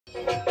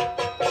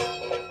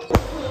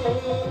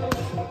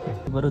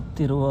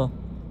ಬರುತ್ತಿರುವ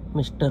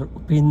mister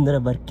Upendra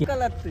Barke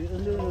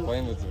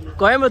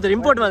Coimbatore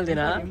import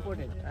ಮಾಡ್ತೀನಾ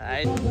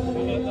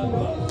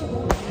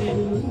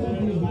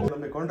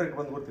contract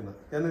ಬಂದು ಕೊಡ್ತೀನ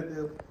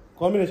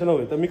combination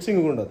ಹೋಯ್ತಾ ಮಿಕ್ಸಿಂಗ್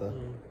ಉಂಡಾತ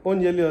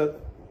ಒಂಜಿ ಎಲ್ಲಿ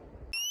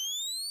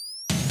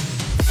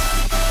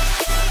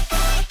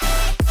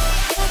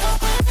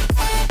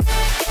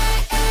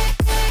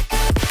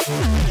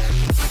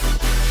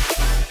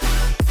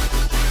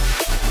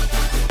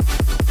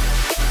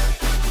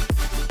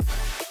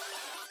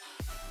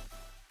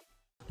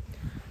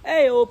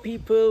Hey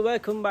people,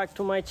 welcome back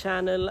to my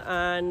channel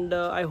and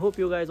I hope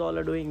you guys all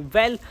are doing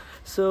well.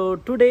 So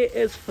today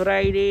is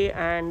Friday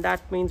and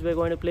that means we're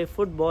going to play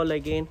football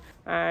again,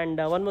 and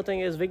one more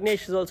thing is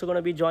Vignesh is also going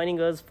to be joining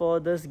us for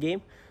this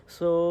game.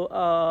 So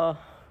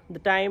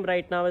the time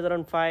right now is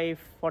around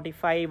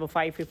 5:45 or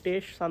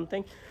 5:50ish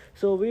something.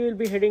 So we will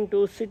be heading to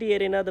City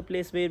Arena, the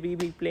place where we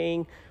will be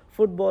playing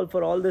football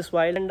for all this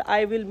while, and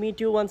I will meet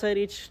you once I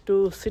reach to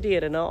City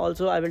Arena.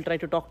 Also I will try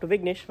to talk to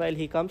Vignesh while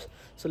he comes,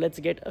 so let's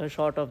get a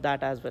shot of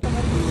that as well.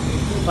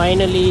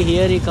 Finally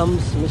here he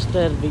comes,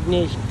 Mr.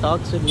 Vignesh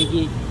Talks with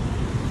Vigy.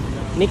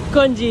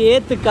 Nikkonji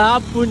et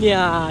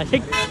kaapunya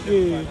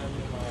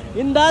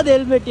indad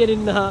helmet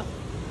yerinna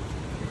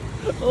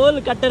all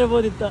kattere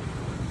bodita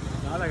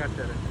nala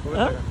kattere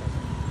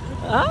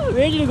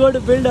where did you go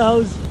to build a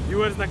house?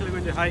 Viewers nakle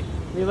gonje hi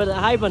viewers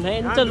hi ban hai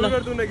inshallah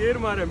viewers tunna gear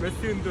mare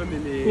messi untoni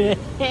ni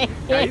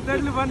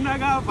kaitadlu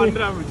bannaga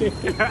 15 buji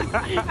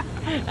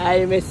ai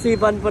messi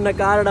panpuna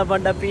karana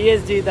panda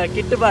PSG da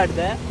kit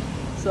badde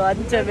so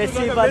anche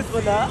messi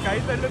panpuna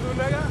kaitadlu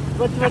tunaga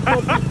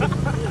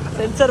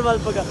sensor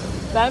valpaga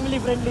family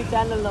friendly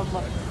channel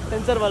namma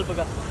sensor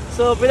valpaga.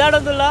 So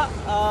Piladondulla,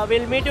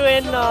 we'll meet you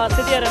in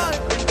City Arena.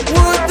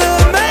 Would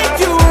that make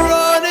you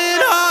run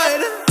and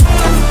hide?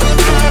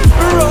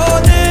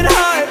 Run and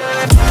hide.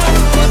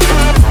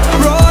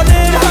 Run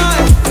and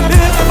hide.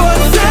 If I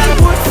said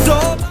what's so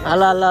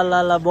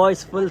Alla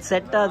boys full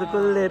set ad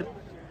kullir.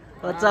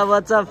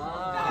 What's up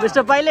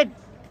Mr. Pilot,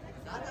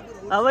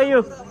 how are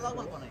you?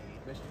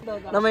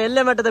 Nama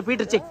elle mattada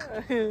Peter check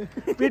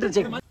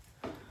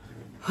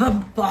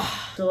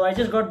So I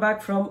just got back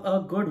from a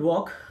good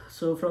walk.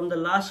 So from the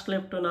last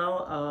clip to now,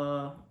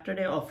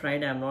 Saturday or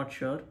Friday, I'm not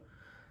sure.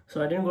 So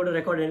I didn't go to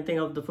record anything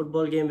of the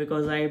football game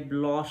because I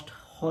lost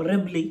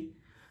horribly.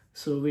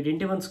 So we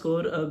didn't even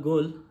score a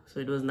goal. So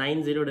it was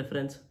 9-0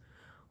 difference.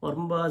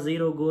 Ormba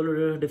 0 goal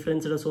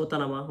difference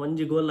sotanama. One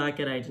goal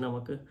lakeraij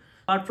namak.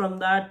 Apart from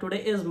that,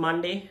 today is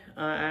Monday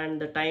and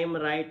the time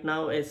right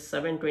now is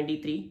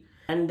 7:23.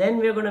 And then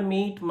we're going to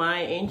meet my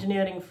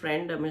engineering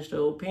friend, Mr.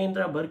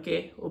 Upendra Barke,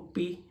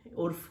 Uppi,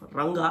 Urf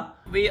Ranga.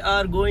 We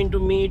are going to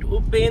meet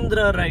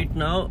Upendra right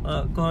now.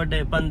 Kode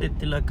Pandit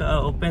Tilaka,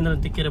 Upendra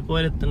Tikira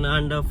Poeritana.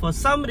 And for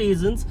some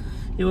reasons,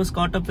 he was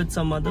caught up with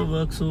some other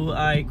work, so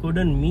I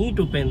couldn't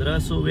meet Upendra.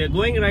 So we are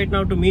going right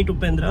now to meet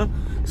Upendra.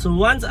 So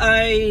once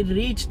I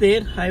reach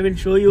there, I will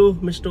show you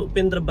Mr.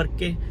 Upendra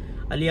Barke,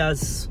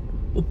 alias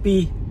Uppi,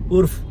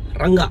 Urf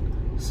Ranga.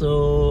 So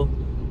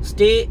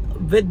stay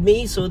with me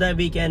so that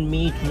we can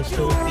meet Mr.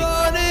 Uppi.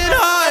 run and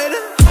hide.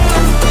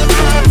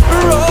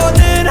 Run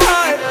and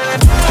hide.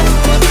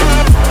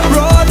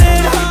 Run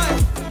and hide.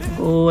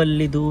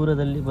 ಗೋವಲ್ಲಿ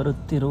ದೂರದಲ್ಲಿ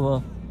ಬರುತ್ತಿರುವ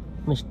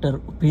mister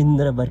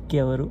Upendra Barke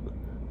ಅವರು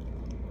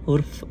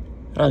ಉರ್ಫ್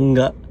ರಂಗ.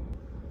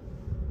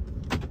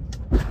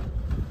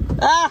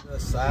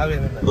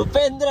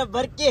 ಉಪೇಂದ್ರ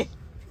ಬರ್ಕೆ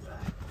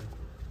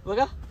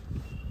ಮಗ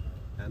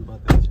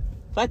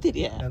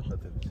ಪಾತಿರಿಯಾ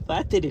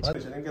ಪಾತಿರಿ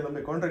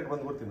ನಮಗೆ contract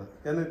ಬಂದು ಕೊಡ್ತೀನ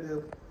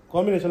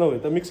combination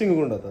ಹೋಯ್ತಾ mixing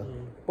ಉಂಡಾತ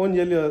ಒಂಜಿ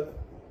ಎಲ್ಲಿ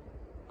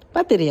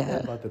ಪಾತಿರಿಯಾ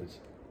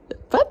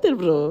ಪಾತಿರ್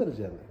bro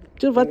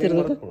ಚೂರು ಪಾತಿರ್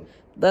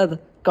ದಾದ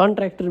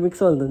ಕಾಂಟ್ರಾಕ್ಟರ್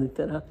ಮಿಕ್ಸ್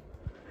ಹೊಲ್ದಂದಿತ್ತಾರ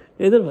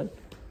ಎದುರು ಬಂದು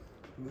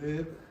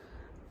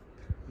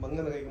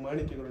ಮಂಗನ ಕೈಗೆ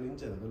ಮಾಣಿಕ್ಯಗಳು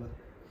ನಿಂಚದಲ್ಲ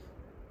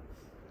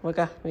ಮಗ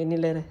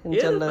ಏನಿಲ್ಲರೆ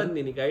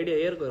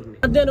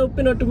ಮಧ್ಯಾಹ್ನ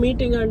ಉಪ್ಪಿನೊಟ್ಟು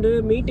ಮೀಟಿಂಗ್ ಅಂಡ್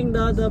ಮೀಟಿಂಗ್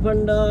ದಾದ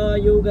ಪಂಡ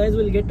you guys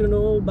will get to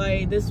know by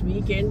this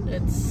weekend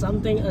it's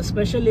something a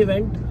special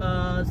event.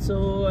 So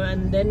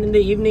and then in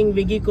the evening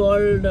ವಿಗಿ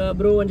called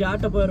bro ಒಂಜಿ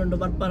ಆಟ ಪೋಯರುಂಡು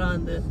ಬರ್ಪರ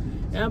ಅಂದ್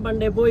ಯಾ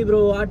ಪಂಡೆ ಪೋಯ್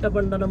ಬ್ರೋ ಆಟ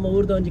ಪಂಡ ನಮ್ಮ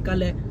ಊರ್ದ ಒಂಜಿ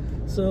ಕಲೆ.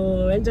 ಸೊ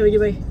ಎಂಚ ವಿಗಿ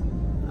ಬೈ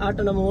ಆಟ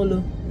ನಮ್ಮ ಓಲು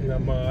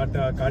ನಮ್ಮ ಆಟ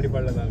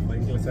ಕಾಟಿಪಳ್ಳದಲ್ಪ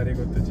ಇಂಗ್ಲ ಸರಿ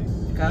ಗೊತ್ತುಜಿ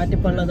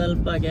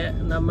ಕಾಟಿಪಳ್ಳದಲ್ಪಗೆ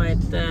ನಮ್ಮ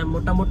ಎತ್ತೆ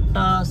ಮುಟ್ಟ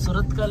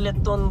ಸುರತ್ಕಲ್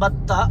ಎತ್ತೊಂದು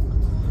ಭತ್ತ.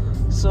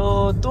 ಸೊ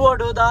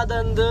ತೂಡು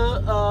ದಾದಂದು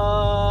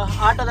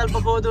ಆಟದಲ್ಪ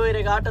ಬೋದು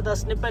ಇರೆಗ ಆಟದ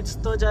ಸ್ನಿಪ್ಪೆಟ್ಸ್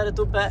ತೋಜಾರೆ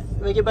ತುಪ್ಪೆ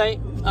ವೆಗಿ ಬೈ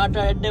ಆಟ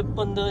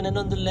ಎಡ್ಡೆಪ್ಪೊಂದು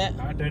ನೆನೊಂದುಲ್ಲೆ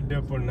ಆಟ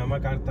ಎಡ್ಡೆಪ್ಪುಂಡು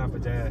ನಮಕ್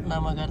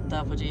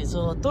ಅರ್ಥಾಪುಜಿ.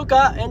 ಸೊ ತೂಕ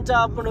ಎಂಚ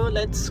ಆಪುಂಡು.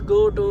 Let's go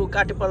to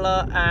Katipalla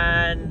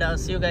and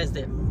C you guys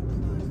there.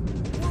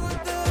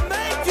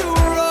 Make you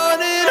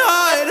run and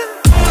hide.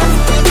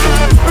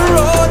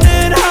 Run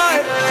and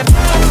hide.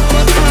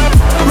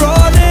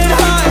 Run and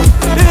hide.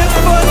 If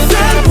I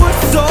said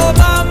what's on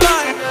my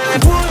mind.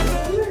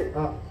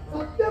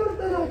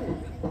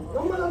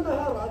 ನಮ್ಮದಂತಹ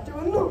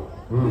ರಾಜ್ಯವನ್ನು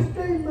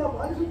ನಿಷ್ಠೆಯಿಂದ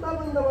ಪಾಲಿಸುತ್ತಾ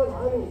ಬಂದವ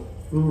ನಾನು.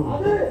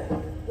 ಅದೇ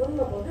ನನ್ನ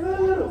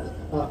ಪ್ರಜೆಗಳೆಲ್ಲರೂ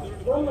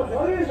ನನ್ನ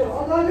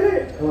ಪ್ರವೇಶವಾದಾಗಲೇ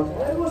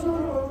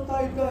ಜಯಘೋಷವನ್ನು ಮಾಡುತ್ತಾ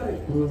ಇದ್ದಾರೆ.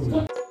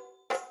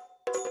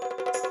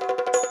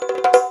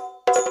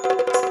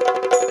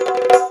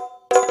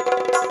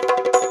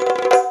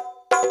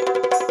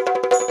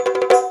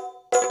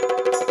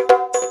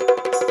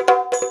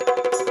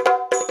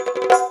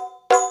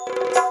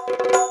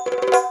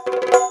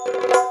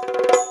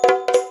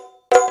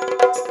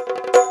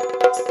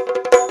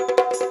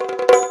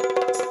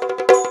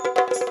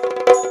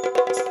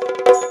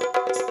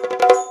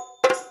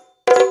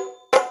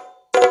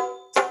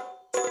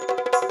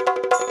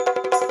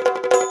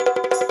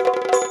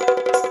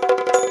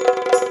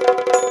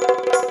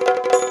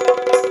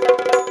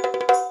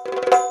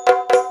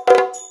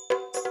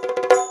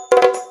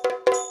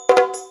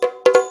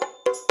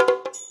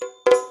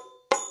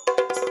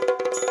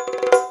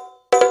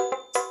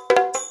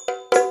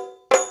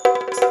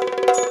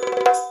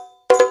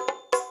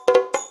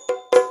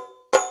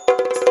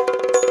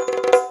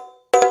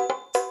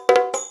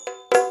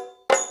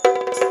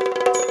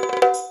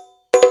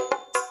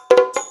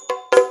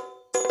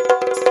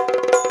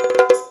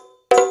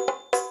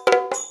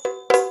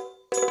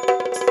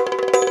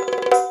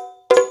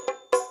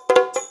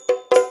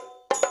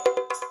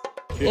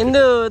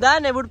 ಎಂದು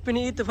ದಾನೆ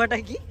ಬಿಡ್ಪಿನಿ ಈತು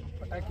ಪಟಾಕಿ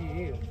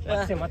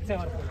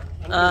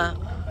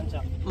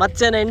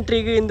ಮತ್ಸ್ಯನ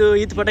ಎಂಟ್ರಿಗೆ ಇಂದು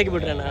ಈತು ಪಟಾಕಿ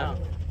ಬಿಡ್ರಣ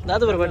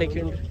ದಾದು ಬರ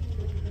ಪಟಾಕಿ ಉಂಟು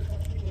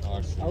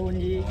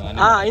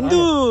ಇಂದು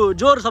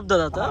ಜೋರು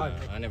ಶಬ್ದದಾತ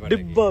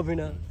ಡಿಬ್ಬ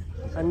ಬಿನ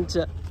ಅಂಚ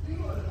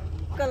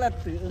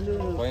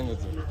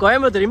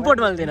ಕೊಯಂಬತ್ತೂರು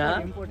ಇಂಪೋರ್ಟ್ ಮಾಡ್ತೀನಾ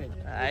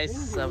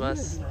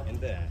ಬಸ್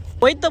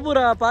ಪೈತಪುರ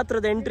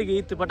ಪಾತ್ರದ ಎಂಟ್ರಿಗೆ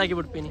ಇತ್ತು ಪಟಾಕಿ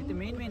ಬಿಡ್ತೀನಿ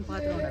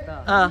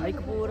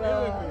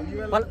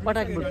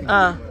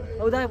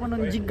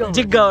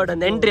ಜಿಗ್ಗ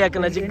ಹೊಡಂದ ಎಂಟ್ರಿ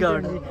ಹಾಕಲ್ಲ ಜಿಗ್ಗ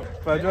ಹೊಡ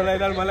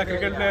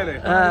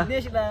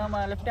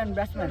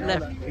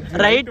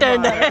right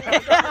hand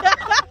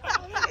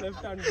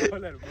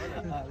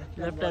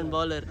left hand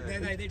bowler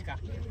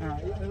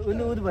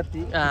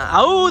ಊದುಬತ್ತಿ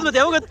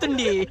ಯಾವ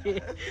ಗೊತ್ತುಂಡಿ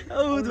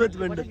ಊದುಬತ್ತಿ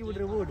ಬಂಡು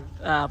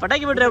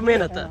ಪಟಾಕಿ ಬಿಡ್ರೆ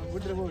ಮೇನ್ ಅತ್ತ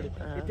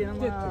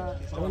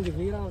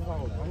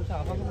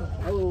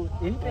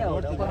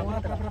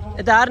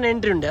ಆರ್ನ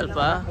ಎಂಟ್ರಿ ಉಂಡೆ ಅಲ್ಪ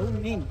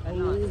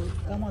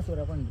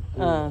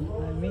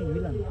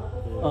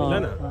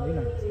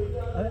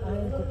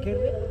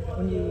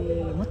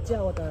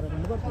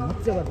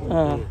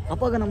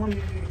ಅಪ್ಪಾಗ ನಮ್ಮ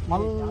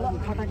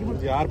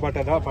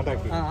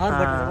ಪಟಾಕಿ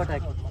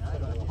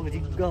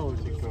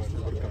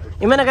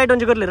ಇಮ್ಮೇನ ಕೈಟ್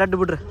ಒಂಚು ಕೊಡ್ಲಿ ರಡ್ಡು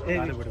ಬಿಡ್ರಿ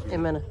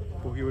ಇಮ್ಮೇನ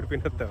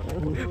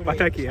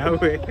ಪಟಾಕಿ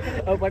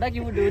ಪಟಾಕಿ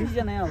ಬಿಟ್ಟು ಒಂದು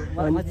ಜನ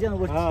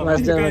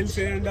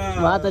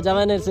ಮಾತ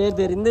ಜವಾನ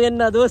ಸೇರ್ತೀರಿ ಇಂದು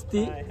ಎನ್ನ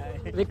ದೋಸ್ತಿ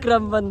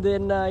ವಿಕ್ರಮ್ ಬಂದು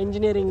ಎನ್ನ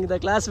ಇಂಜಿನಿಯರಿಂಗ್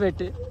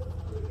ಕ್ಲಾಸ್ಮೇಟ್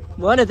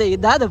ಮೋನತೆ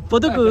ದಾದ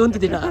ಪೊದುಕು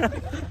ಉಂತಿದ್ದೀನ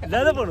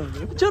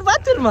ಚೂರು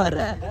ಬಾತಿರ್ ಮಾರ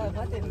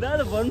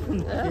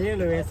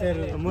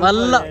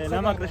ಮಲ್ಲ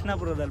ನಮ್ಮ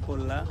ಕೃಷ್ಣಾಪುರದಲ್ಲಿ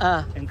ಪೋಲ್ಲ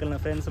ಎಂಕಲ್ನ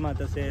ಫ್ರೆಂಡ್ಸ್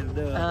ಮಾತ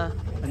ಸೇರಿದು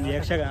ಒಂದು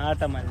ಯಕ್ಷಗಾನ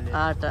ಆಟ ಮಾಡಿ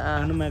ಆಟ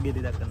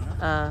ಹನುಮಾಗಿದ್ದ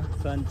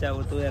ಸೊ ಅಂಚ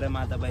ಅವತ್ತು ಬೇರೆ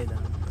ಮಾತ ಬೈದ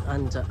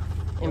ಅಂಚ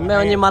ಇಮ್ಮೆ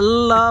ಒಂಜಿ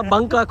ಮಲ್ಲ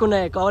ಬಂಕ್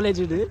ಹಾಕುನೆ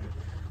ಕಾಲೇಜ್ ಇಡು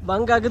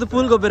ಬಂಕ್ ಹಾಕಿದ್ದು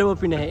ಪೂಲ್ ಗೊಬ್ಬರ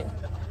ಒಪ್ಪಿನೆ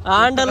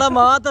ಆಂಡಲ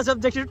ಮಾತ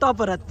ಸಬ್ಜೆಕ್ಟ್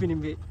ಟಾಪರ್ ಹತ್ಪಿ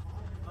ನಿಂಬೆ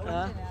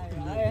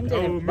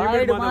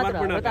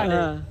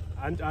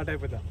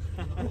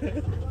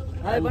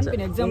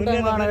ಎಕ್ಸಾಮ್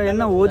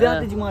ಟೈಮ್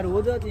ಓದಾತಿ ಮಾರು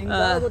ಓದಾತಿ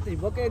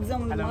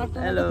ಎಕ್ಸಾಮ್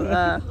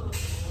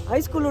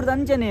ಹೈಸ್ಕೂಲ್ ಹುಡ್ದು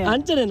ಅಂಚನೆ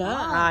ಅಂಚನೆನಾ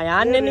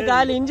ಯಾನ್ನೆನ್ನಿ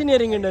ಖಾಲಿ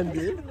ಇಂಜಿನಿಯರಿಂಗ್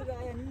ಅಂದು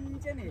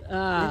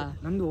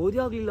ನಂದು ಓದಿ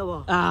ಆಗ್ಲಿಲ್ಲವಾ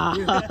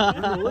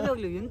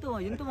ಓದಿ ಎಂತ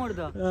ಎಂತ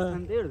ಮಾಡುದ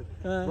ಅಂತ ಹೇಳುದು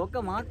ಬೊಕ್ಕ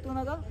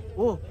ಮಾಡ್ತುನಾಗ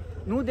ಓ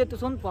ನೂದೆತ್ತು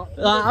ಸ್ವಲ್ಪ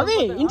ಅವೇ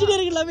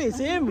ಇಂಜಿನಿಯರಿಂಗ್ ಅವೇ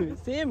ಸೇಮ್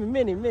ಸೇಮ್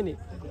ಇಮ್ಮೇನಿ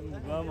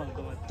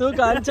ತೂಕ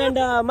ಅಂಚಂಡ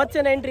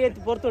ಮಚ್ಚನ ಎಂಟ್ರಿ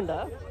ಎತ್ತಿ ಪೊರ್ತುಂಡ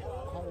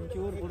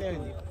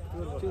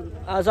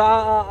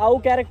ಅವು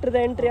ಕ್ಯಾರೆಕ್ಟರ್ದ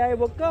ಎಂಟ್ರಿ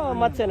ಆಗ್ಬೇಕ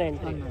ಮಚ್ಚನ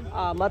ಎಂಟ್ರಿ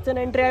ಮಚ್ಚನ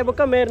ಎಂಟ್ರಿ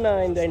ಆಗ್ಬೇಕ ಮೇರ್ನ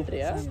ಇಂದು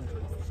ಎಂಟ್ರಿಯಾ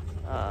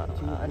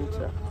ಅಂಚ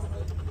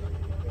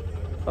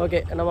ಓಕೆ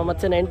ನಮ್ಮ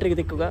ಮಚ್ಚನ ಎಂಟ್ರಿಗೆ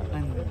ದಿಕ್ಕುಗ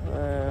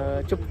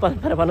ಚುಪ್ಪ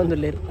ಪರ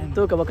ಪನೊಂದುಲ್ಲೇರು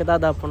ತೂಕ ಬೊಕ್ಕ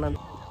ದಾದಾಪು ನಾನು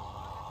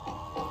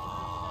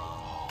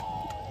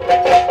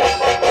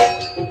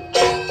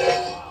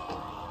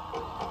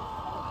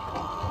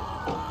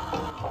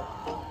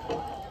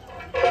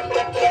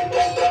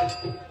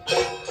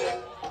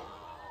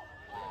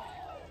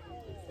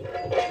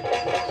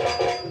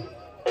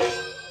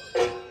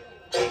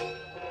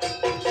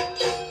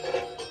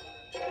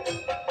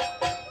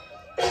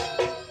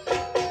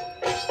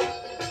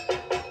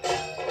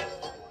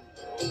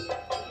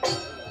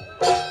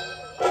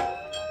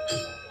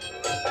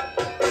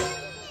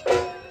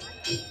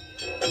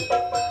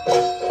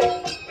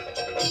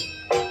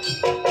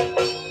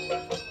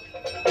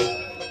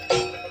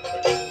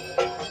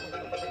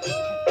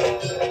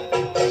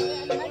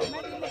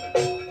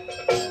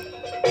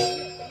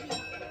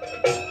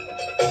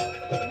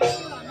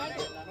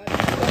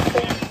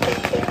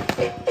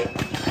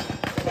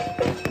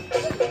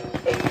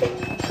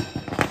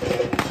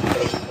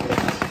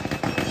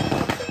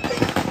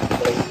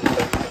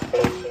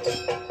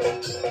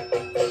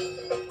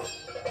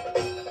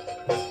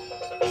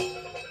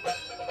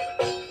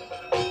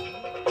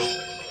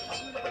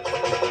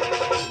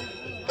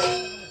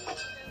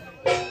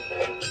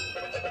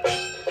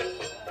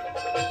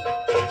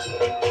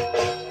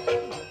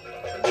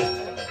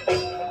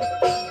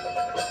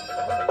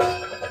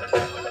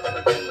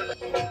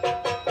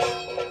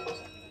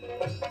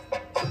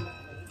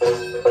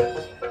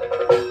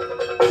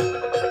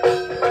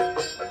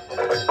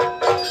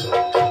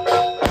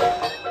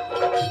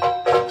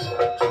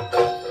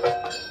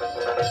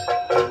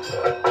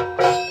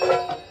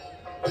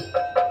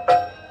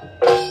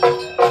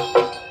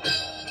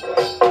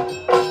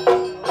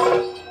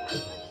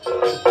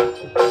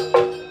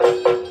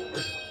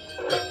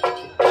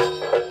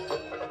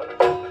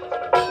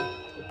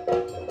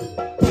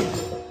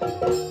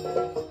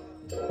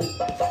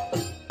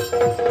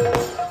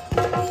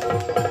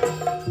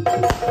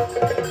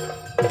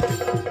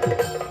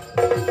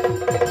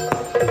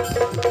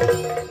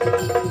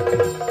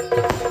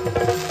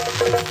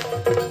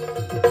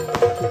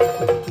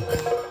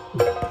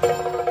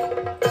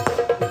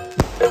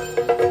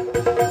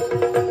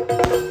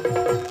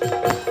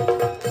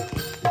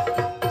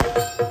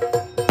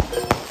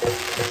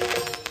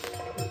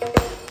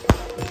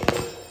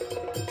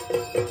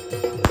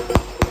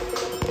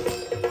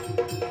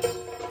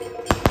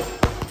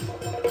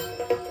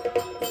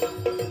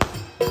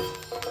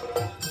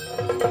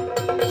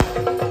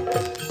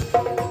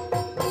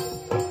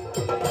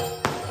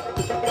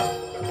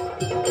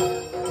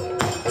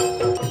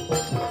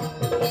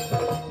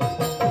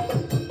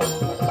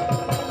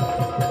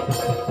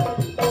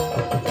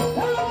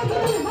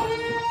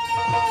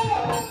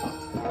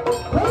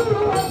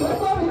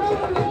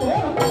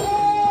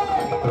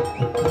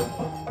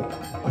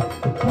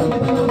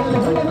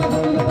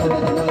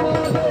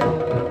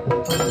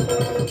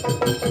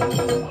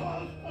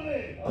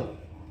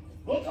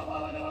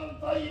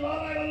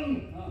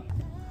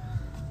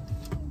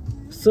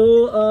So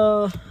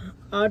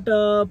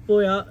Aata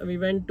Poya, we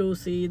went to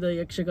see the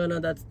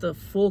Yakshagana. That's the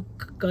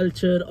folk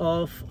culture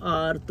of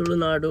our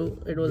Tulunadu.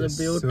 It was a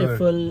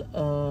beautiful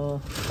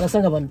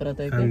prasanga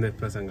banprata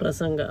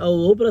prasanga.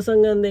 Oh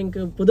prasanga ande ink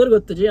pudar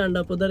gottuji and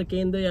pudar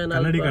kende yana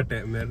kannadi katte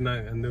merna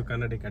andu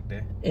kannadi katte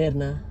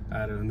erna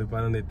aru ondu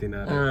padan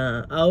ettina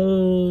avu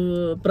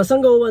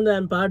prasanga ovanda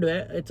an paadve.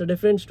 It's a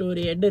different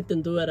story.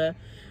 Eddettintu vara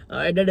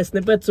ಎಡ್ಡೆ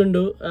snippets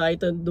ಉಂಡು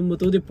ಆಯ್ತು ದುಂಬು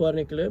ತೂದಿಪ್ಪೋರ್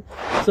ನಿಕ್ಲು.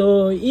 So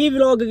ಈ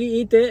vlog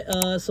ಈತೆ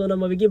so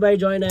ನಮ್ಮ ವಿಗಿ ಬಾಯ್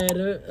join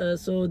ಆಯ್ರು.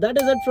 So that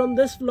is it from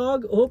this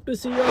vlog. Hope to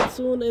C you all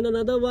soon in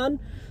another one.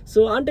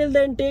 So until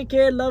then take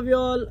care, love you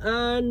all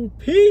and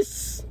peace.